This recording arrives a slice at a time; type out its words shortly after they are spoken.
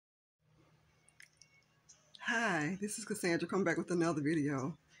Hi, this is Cassandra coming back with another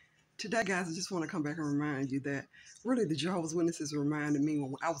video. Today, guys, I just want to come back and remind you that really the Jehovah's Witnesses reminded me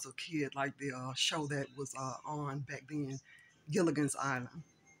when I was a kid, like the show that was on back then, Gilligan's Island.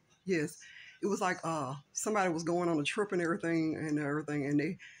 Yes, it was like somebody was going on a trip and everything, and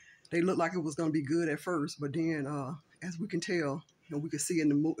they looked like it was going to be good at first, but then as we can tell, we could see in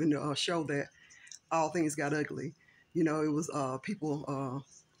the show that all things got ugly. It was people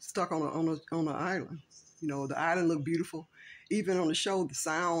stuck on the island. The island looked beautiful. Even on the show, the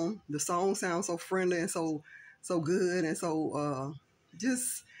song sounds so friendly and so good and so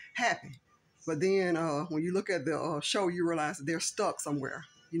just happy. But then when you look at the show, you realize that they're stuck somewhere.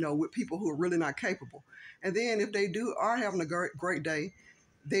 With people who are really not capable. And then if they are having a great day,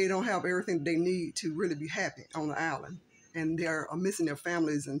 they don't have everything they need to really be happy on the island, and they're missing their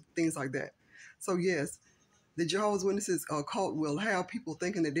families and things like that. So yes, the Jehovah's Witnesses cult will have people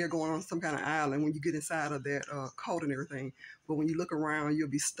thinking that they're going on some kind of island when you get inside of that cult and everything. But when you look around, you'll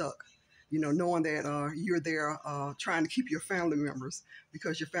be stuck, knowing that you're there trying to keep your family members,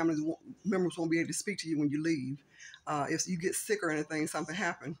 because your family members won't be able to speak to you when you leave. If you get sick or anything, something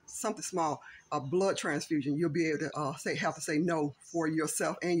happens, something small, a blood transfusion, you'll be able to have to say no for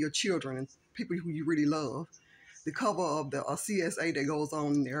yourself and your children and people who you really love. The cover of the CSA that goes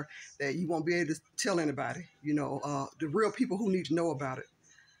on in there, that you won't be able to tell anybody, the real people who need to know about it.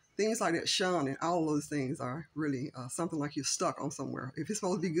 Things like that, shun, and all those things are really something like you're stuck on somewhere. If it's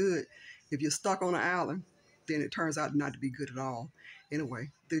supposed to be good, if you're stuck on an island, then it turns out not to be good at all.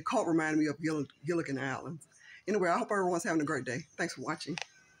 Anyway, the cult reminded me of Gilligan Island. Anyway, I hope everyone's having a great day. Thanks for watching.